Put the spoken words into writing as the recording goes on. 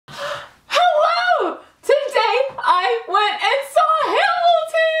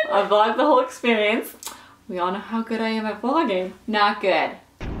I vlogged the whole experience. We all know how good I am at vlogging. Not good.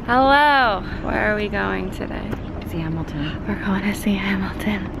 Hello. Where are we going today? See Hamilton. We're going to see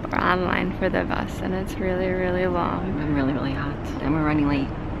Hamilton. We're online for the bus and it's really, really long. It's been really, really hot and we're running late.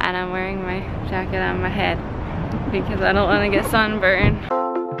 And I'm wearing my jacket on my head because I don't want to get sunburned.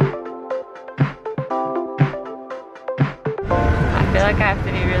 I feel like I have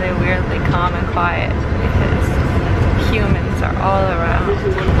to be really weirdly calm and quiet because humans are all around.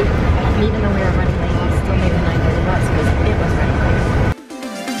 And even though we were running late, we still made the 9:30 bus because it was running late.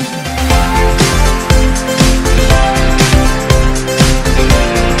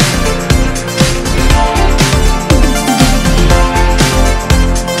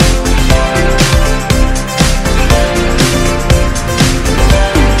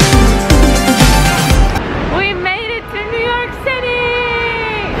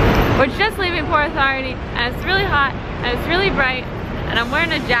 And it's really hot and it's really bright and I'm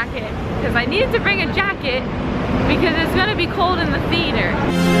wearing a jacket because I needed to bring a jacket because it's gonna be cold in the theater.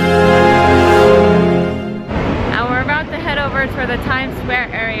 And we're about to head over to the Times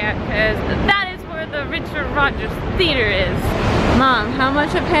Square area because that is where the Richard Rodgers Theater is. Mom, how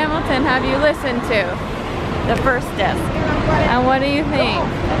much of Hamilton have you listened to? The first disc. And what do you think?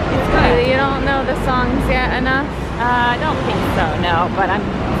 It's good. You don't know the songs yet enough? I don't think so, no, but I'm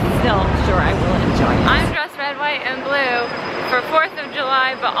still sure I will enjoy it. I'm dressed red, white, and blue for 4th of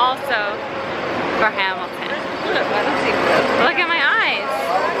July, but also for Hamilton. Look at my eyes.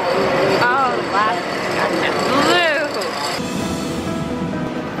 Oh, last Blue.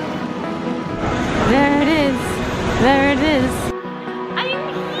 There it is. There it is.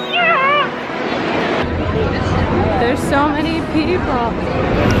 I'm here. There's so many people.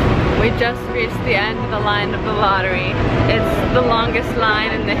 We just reached the end of the line of the lottery. It's the longest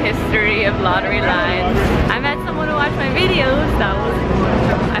line in the history of lottery lines. I met someone who watched my videos, so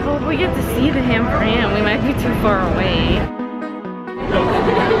I hope we get to see the ham for ham. We might be too far away.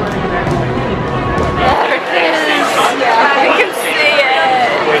 There it is! I can see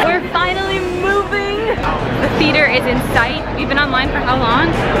it! We're finally moving! The theater is in sight. We've been online for how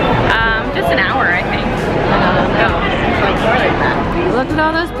long? Just an hour, I think. Look at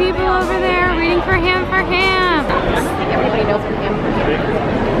all those people over there reading for ham for ham. I don't think everybody knows what ham for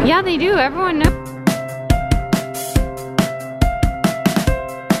ham is. Yeah, they do. Everyone knows.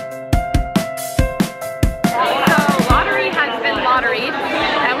 So, lottery has been lotteried,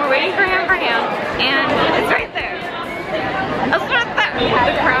 and we're waiting for ham, and it's right there. It's right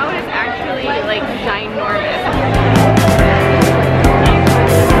there. The crowd is actually like ginormous.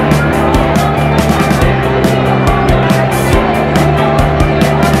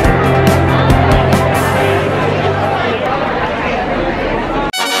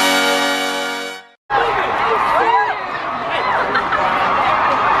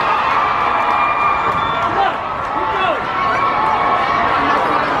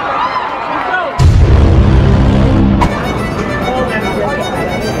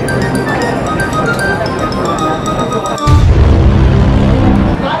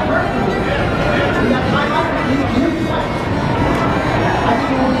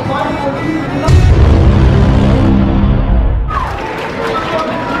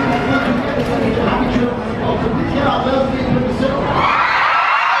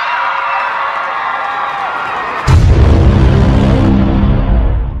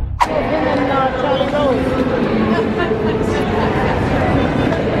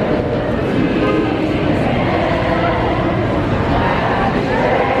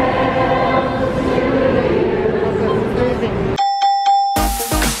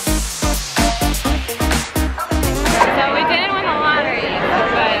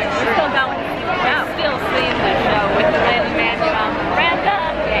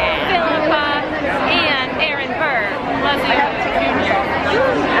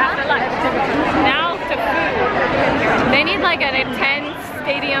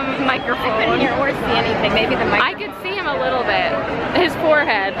 I couldn't hear or see anything. Maybe the mic. I could see him a little bit. His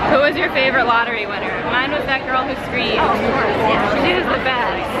forehead. Who was your favorite lottery winner? Mine was that girl who screamed. Oh, of course. Yeah. She was the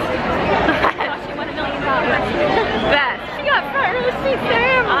best. She won $1 million. Best. She got front row seats to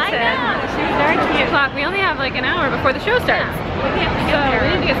Hamilton. I know. She was very cute. Clock. We only have like an hour before the show starts. Yeah.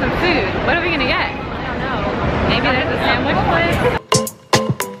 We need to get some food. What are we gonna get? I don't know. Maybe there's a sandwich place.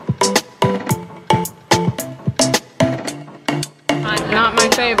 Not my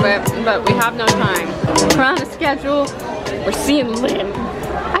favorite, but we have no time. We're on a schedule. We're seeing Lynn.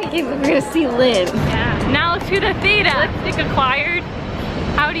 I think we're gonna see Lynn. Yeah. Now to the theater. Lipstick acquired.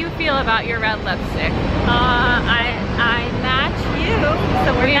 How do you feel about your red lipstick? I match you,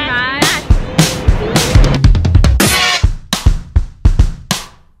 so we're matching.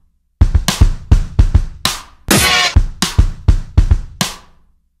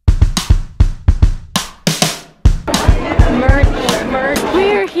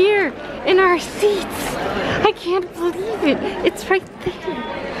 here in our seats. I can't believe it. It's right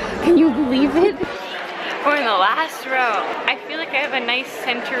there. Can you believe it? We're in the last row. I feel like I have a nice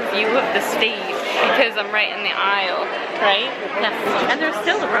center view of the stage because I'm right in the aisle, right? Yes. And there's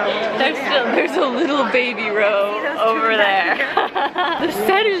still a row. There's a little baby row over there. The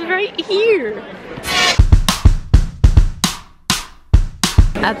set is right here.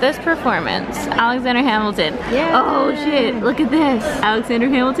 At this performance, Alexander Hamilton. Yeah. Oh shit, look at this. Alexander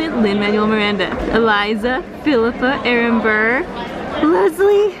Hamilton, Lin-Manuel Miranda, Eliza, Philippa, Aaron Burr,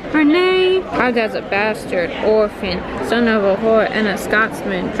 Leslie, Renee. Our dad's a bastard, orphan, son of a whore and a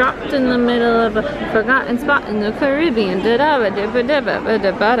Scotsman, dropped in the middle of a forgotten spot in the Caribbean.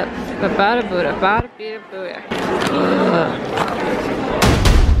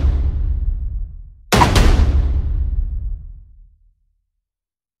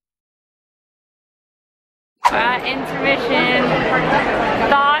 Intermission.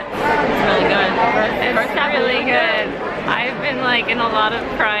 Thoughts? It's really good. It's really good. I've been like in a lot of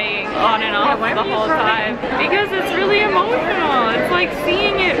crying on and off the whole time because it's really emotional. It's like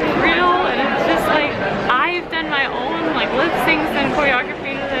seeing it real, and it's just like I've done my own like lip syncs and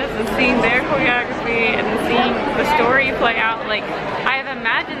choreography to this, and seeing their choreography and seeing the story play out. Like I've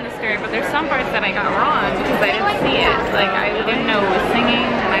imagined the story, but there's some parts that I got wrong because I didn't see it. Like I didn't know it was singing,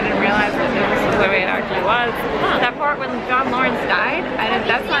 and I didn't realize that this was the way it actually was. That part when John Lawrence died,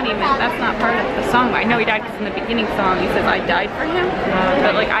 that's not part of the song. I know he died because in the beginning song he says I died for him,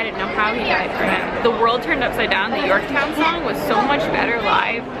 but like I didn't know how he died for him. The World Turned Upside Down, the Yorktown song, was so much better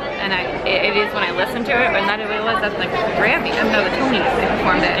live, and it is when I listen to it, and that it was at the Grammy, I know the Tonys they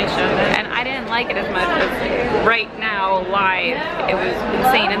performed it, and I didn't like it as much as right now live. It was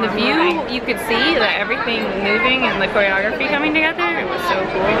insane, and the view, you could see that everything moving and the choreography coming together, it was so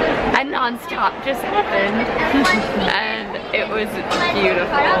cool. And non-stop just happened, and it was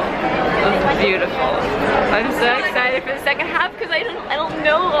beautiful. It was beautiful. I'm so excited for the second half because I don't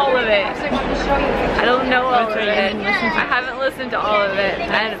know all of it. I don't know all of it. I haven't listened to all of it,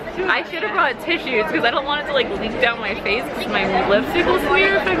 and I should have brought tissues because I don't want it to like leak down my face because my lipstick will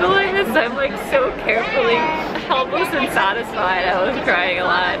smear if I go like this. I'm like so carefully helpless and satisfied. I was crying a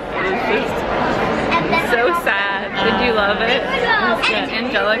lot. It was just so sad. Did you love it?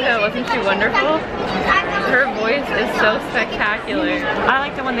 Angelica, wasn't she wonderful? Her voice is so spectacular. I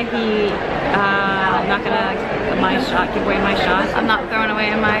like the one that I'm not gonna give away my shot. I'm not throwing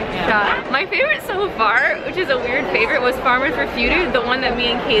away my shot. My favorite so far, which is a weird favorite, was Farmers Refuted, the one that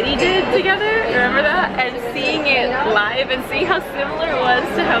me and Katie did together. Remember that? And seeing it live and seeing how similar it was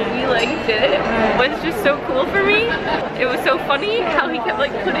to how we like did it was just so cool for me. It was so funny how he kept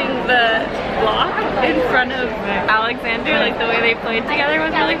like putting the block in front of Alexander, like the way they played together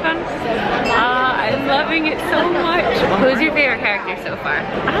was really fun. I'm loving it so much. Who's your favorite character so far?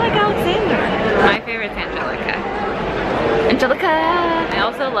 I like Alexander. My favorite's Angelica. Angelica! I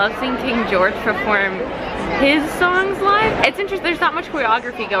also love seeing King George perform his songs live. It's interesting, there's not much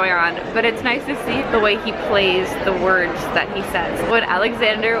choreography going on, but it's nice to see the way he plays the words that he says. When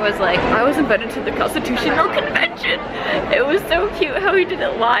Alexander was like, I was invited to the Constitutional Convention, it was so cute how he did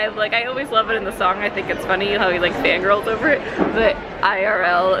it live. Like I always love it in the song, I think it's funny how he like fangirls over it, but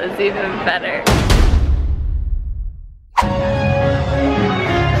IRL is even better.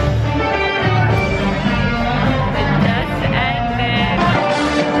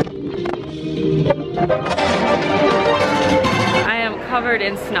 I am covered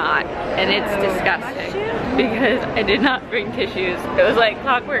in snot and it's disgusting because I did not bring tissues. It was like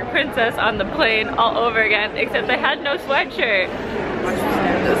Clockwork Princess on the plane all over again, except I had no sweatshirt.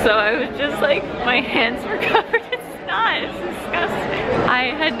 So I was just like, my hands were covered in snot. It's disgusting.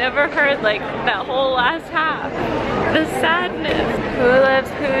 I had never heard like that whole last half. The sadness. Who lives,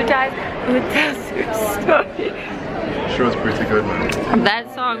 who dies, who tells her story. Sure was pretty good, man.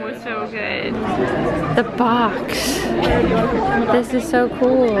 That song was so good. The box. This is so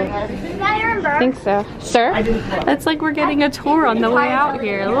cool. I think so. Sir? That's like we're getting a tour on the way out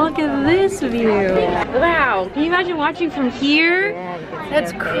here. Look at this view. Wow. Can you imagine watching from here?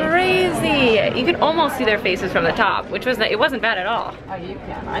 That's crazy. You can almost see their faces from the top, which was it wasn't bad at all. Oh, you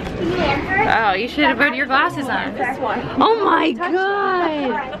can. Oh, you should have put your glasses on. Oh my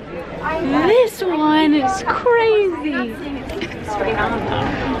god. This one is crazy.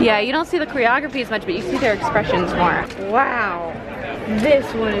 Yeah, you don't see the choreography as much, but you see their expressions more. Wow. This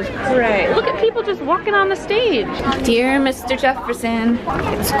one is great. Look at people just walking on the stage. Dear Mr. Jefferson,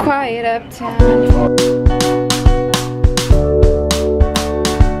 it's quiet uptown.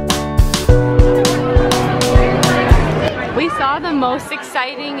 We saw the most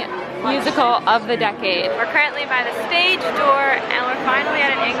exciting musical of the decade. We're currently by the stage door and we're finally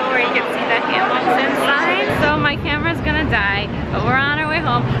at an angle where the Hamilton sign. So my camera's gonna die, but we're on our way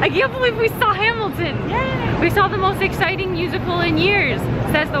home. I can't believe we saw Hamilton. Yay! We saw the most exciting musical in years,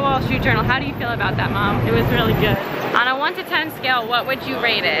 says the Wall Street Journal. How do you feel about that, Mom? It was really good. On a 1 to 10 scale, what would you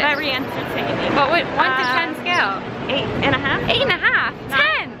rate it? Very entertaining. What would 1 to 10 scale? 8.5. 8.5.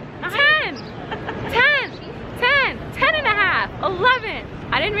 10. 10. 10. 10. 10.5. 11.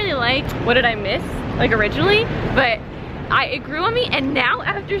 I didn't really like What Did I Miss, like originally, but it grew on me, and now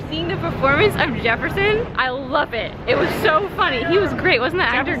after seeing the performance of Jefferson, I love it. It was so funny. He was great. Wasn't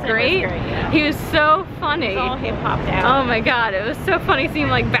that actor great? Yeah. He was so funny. He was all hip-hopped out. Oh my god, it was so funny seeing him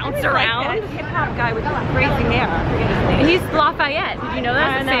like bounce around. Like that hip-hop guy with the crazy hair. I forget his name. He's Lafayette. Did you know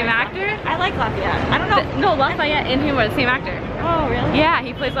that's the same actor? I like Lafayette. I don't know. No, Lafayette and him are the same actor. Oh, really? Yeah,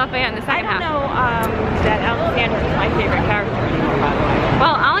 he plays Lafayette in the second half. I don't know that Alexander is my favorite character anymore, by the way.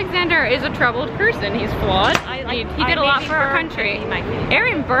 Well, Alexander is a troubled person. He's flawed. He did a lot for our country.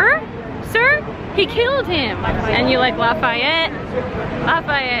 Aaron Burr? Sir? He killed him. And you like Lafayette?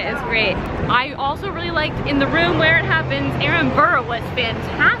 Lafayette is great. I also really liked In the Room Where It Happens. Aaron Burr was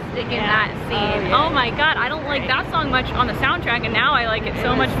fantastic in that scene. Oh my god, I don't like that song much on the soundtrack, and now I like it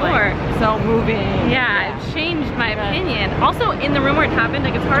so much more. So moving. Yeah, it changed my opinion. Also, In the Room Where It Happened,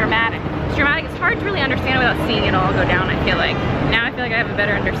 like it's hard. Dramatic. It's dramatic. It's hard to really understand without seeing it all go down, I feel like. Now I feel like I have a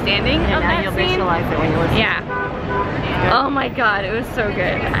better understanding of that you'll scene. visualize it when you listen. Yeah. Oh my god, it was so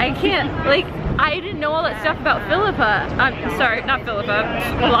good. I can't, like, I didn't know all that stuff about Philippa. Sorry, not Philippa.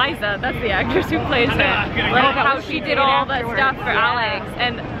 Liza, that's the actress who plays her. Like how she did all that stuff for Alex,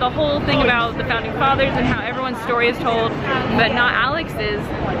 and the whole thing about the founding fathers and how everyone's story is told, but not Alex's.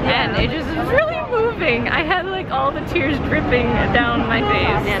 And it just was really moving. I had like all the tears dripping down my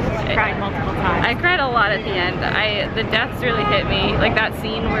face. Yes, I cried multiple times. I cried a lot at the end. The deaths really hit me. Like that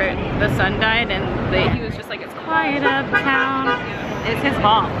scene where the son died and he was just like, it's quiet uptown. It's his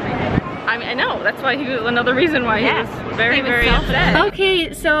fault. I mean, I know, that's why he was another reason why he was very, very upset.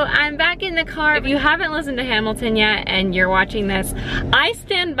 Okay, so I'm back in the car. If you haven't listened to Hamilton yet and you're watching this, I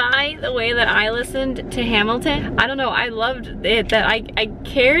stand by the way that I listened to Hamilton. I don't know, I loved it, that I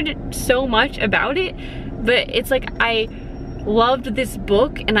cared so much about it, but it's like I loved this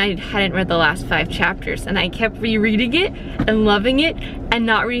book and I hadn't read the last 5 chapters, and I kept rereading it and loving it and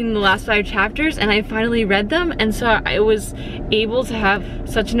not reading the last 5 chapters, and I finally read them, and so I was able to have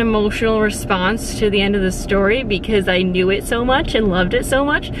such an emotional response to the end of the story because I knew it so much and loved it so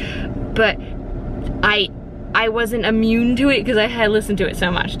much, but I wasn't immune to it because I had listened to it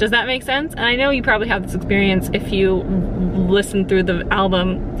so much. Does that make sense? And I know you probably have this experience if you listen through the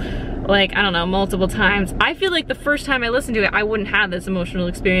album like, I don't know, multiple times. I feel like the first time I listened to it, I wouldn't have this emotional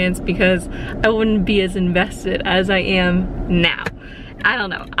experience because I wouldn't be as invested as I am now. I don't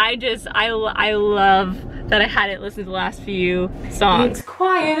know. I love that I hadn't listened to the last few songs. It's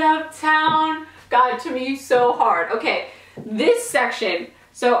quiet uptown got to me so hard. Okay, this section,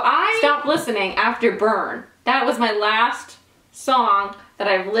 so I stopped listening after Burn. That was my last song that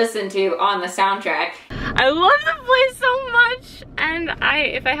I've listened to on the soundtrack. I love the place so much, and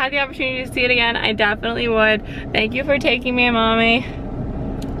if I had the opportunity to see it again, I definitely would. Thank you for taking me, Mommy.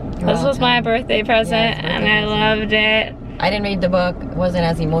 This was my birthday present, and I loved it. I didn't read the book. It wasn't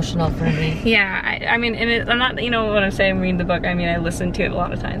as emotional for me. Yeah, I mean, I'm not, you know what I'm saying, read the book, I mean, I listened to it a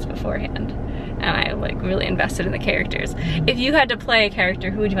lot of times beforehand, and I like really invested in the characters. If you had to play a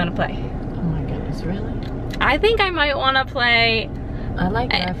character, who would you want to play? Oh my goodness, really? I think I might want to play I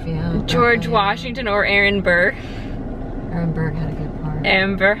like Raphael. George Washington or Aaron Burr. Aaron Burr had a good part.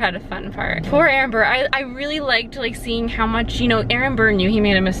 Aaron Burr had a fun part. Poor Aaron Burr. I really liked like seeing how much, you know, Aaron Burr knew he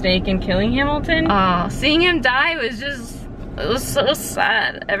made a mistake in killing Hamilton. Oh, seeing him die was just, it was so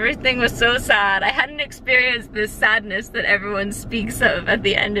sad. Everything was so sad. I hadn't experienced this sadness that everyone speaks of at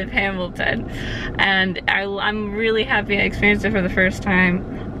the end of Hamilton. And I'm really happy I experienced it for the first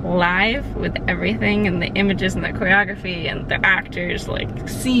time live with everything and the images and the choreography and the actors. Like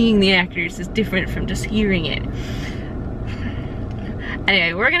seeing the actors is different from just hearing it.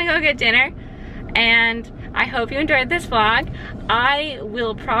 Anyway, we're gonna go get dinner, and I hope you enjoyed this vlog. I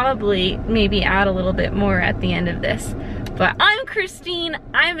will probably maybe add a little bit more at the end of this. But I'm Christine.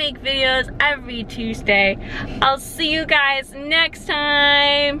 I make videos every Tuesday. I'll see you guys next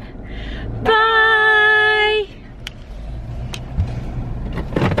time. Bye.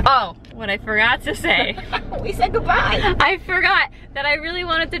 Oh, what I forgot to say. We said goodbye. I forgot that I really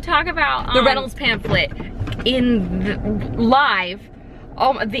wanted to talk about the Reynolds pamphlet in live.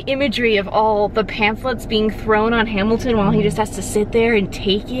 The imagery of all the pamphlets being thrown on Hamilton while he just has to sit there and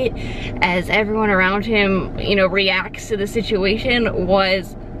take it as everyone around him, you know, reacts to the situation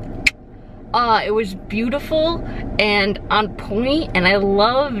was It was beautiful and on point, and I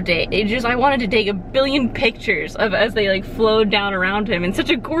loved it. I wanted to take a billion pictures of as they like flowed down around him in such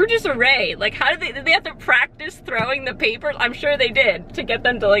a gorgeous array. Like, how did they have to practice throwing the papers? I'm sure they did, to get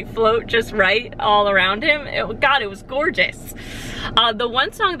them to like float just right all around him. God, it was gorgeous. The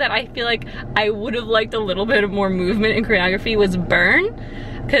one song that I feel like I would have liked a little bit of more movement and choreography was Burn.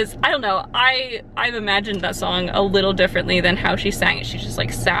 Because, I don't know, I've imagined that song a little differently than how she sang it. She just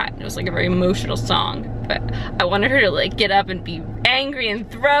like sat. It was like a very emotional song. But I wanted her to like get up and be angry and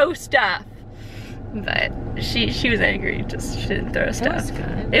throw stuff. But she was angry, she didn't throw stuff. It was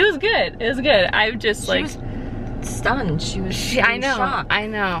good. It was good. It was good. I just like... She was stunned. She was I know, shocked. I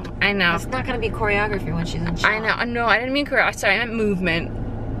know. It's not gonna be choreography when she's in shock. I know, no, I didn't mean choreography. Sorry, I meant movement.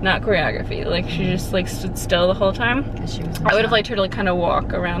 Not choreography. Like, she just like stood still the whole time. She was I would have liked her to like kind of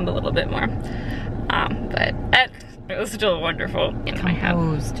walk around a little bit more. But it was still wonderful.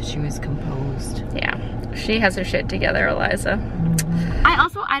 Composed. She was composed. Yeah. She has her shit together, Eliza.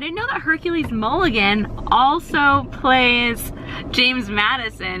 I didn't know that Hercules Mulligan also plays James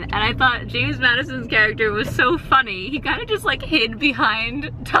Madison, and I thought James Madison's character was so funny. He kind of just like hid behind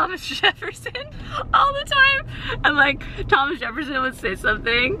Thomas Jefferson all the time, and like Thomas Jefferson would say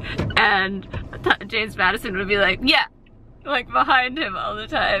something and James Madison would be like, yeah, like behind him all the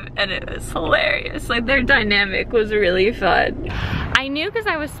time, and it was hilarious. Like, their dynamic was really fun. I knew because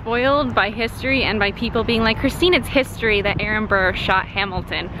I was spoiled by history and by people being like, Christine, it's history that Aaron Burr shot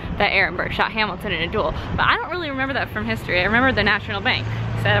Hamilton in a duel. But I don't really remember that from history. I remember the National Bank,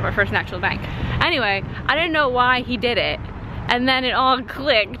 set up our first national bank. Anyway, I didn't know why he did it. And then it all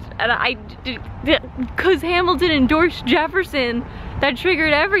clicked, and because Hamilton endorsed Jefferson, that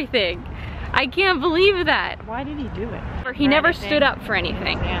triggered everything. I can't believe that. Why did he do it? He never stood up for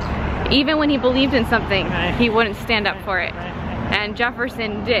anything. Yeah. Even when he believed in something, he wouldn't stand up for it. And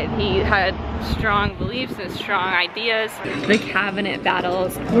Jefferson did. He had strong beliefs and strong ideas. The cabinet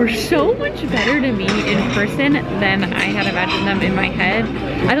battles were so much better to me in person than I had imagined them in my head.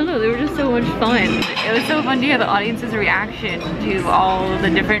 I don't know, they were just so much fun. It was so fun to hear the audience's reaction to all the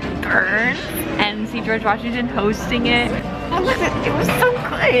different turns and see George Washington hosting it. It was so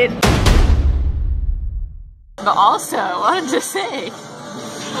good. But also, I wanted to say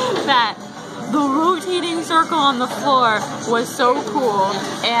that the rotating circle on the floor was so cool,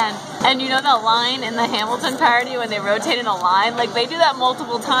 and you know that line in the Hamilton parody when they rotate in a line? Like, they do that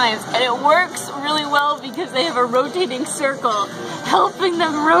multiple times, and it works really well because they have a rotating circle helping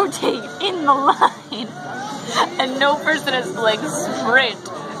them rotate in the line, and no person has to like sprint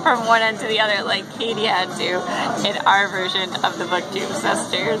from one end to the other like Katie had to in our version of the BookTube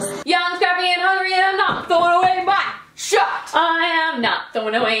Sisters. Young, scrappy, and hungry, and I'm not throwing away my shot. I am not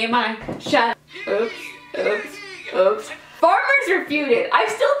throwing away my shot. Oops, oops, oops. Farmers Refuted. I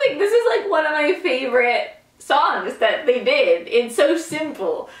still think this is like one of my favorite songs that they did. It's so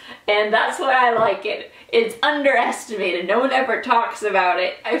simple, and that's why I like it. It's underestimated. No one ever talks about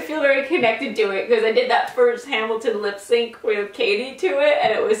it. I feel very connected to it because I did that first Hamilton lip sync with Katie to it,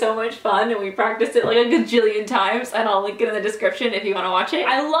 and it was so much fun, and we practiced it like a gajillion times, and I'll link it in the description if you want to watch it.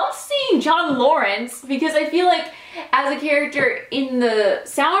 I love seeing John Lawrence because I feel like as a character in the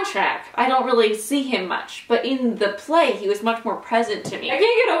soundtrack, I don't really see him much, but in the play, he was much more present to me. I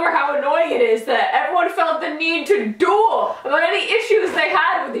can't get over how annoying it is that everyone felt the need to duel about any issues they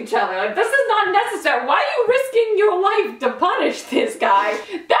had with each other. Like, this is not necessary. Why are you risking your life to punish this guy?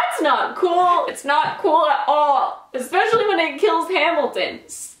 That's not cool. It's not cool at all. Especially when it kills Hamilton.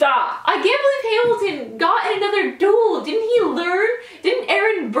 Stop. I can't believe Hamilton got in another duel. Didn't he learn? Didn't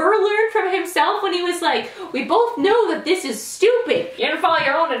Aaron Burr learn from himself when he was like, we both know that this is stupid. You didn't follow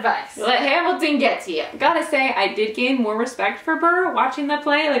your own advice. Let Hamilton get to you. Gotta say, I did gain more respect for Burr watching the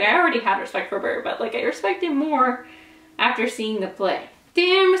play. Like, I already had respect for Burr, but like, I respect him more after seeing the play.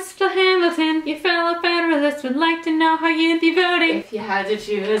 Dear Mr. Hamilton, your fellow Federalists would like to know how you'd be voting. If you had to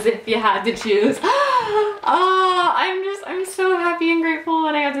choose, if you had to choose. I'm so happy and grateful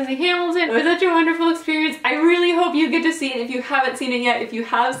that I got to see Hamilton. It was such a wonderful experience. I really hope you get to see it if you haven't seen it yet. If you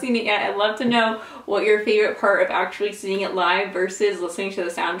have seen it yet, I'd love to know what your favorite part of actually seeing it live versus listening to the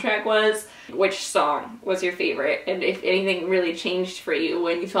soundtrack was. Which song was your favorite, and if anything really changed for you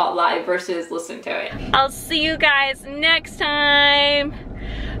when you saw it live versus listening to it. I'll see you guys next time.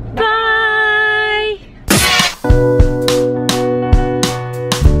 Bye!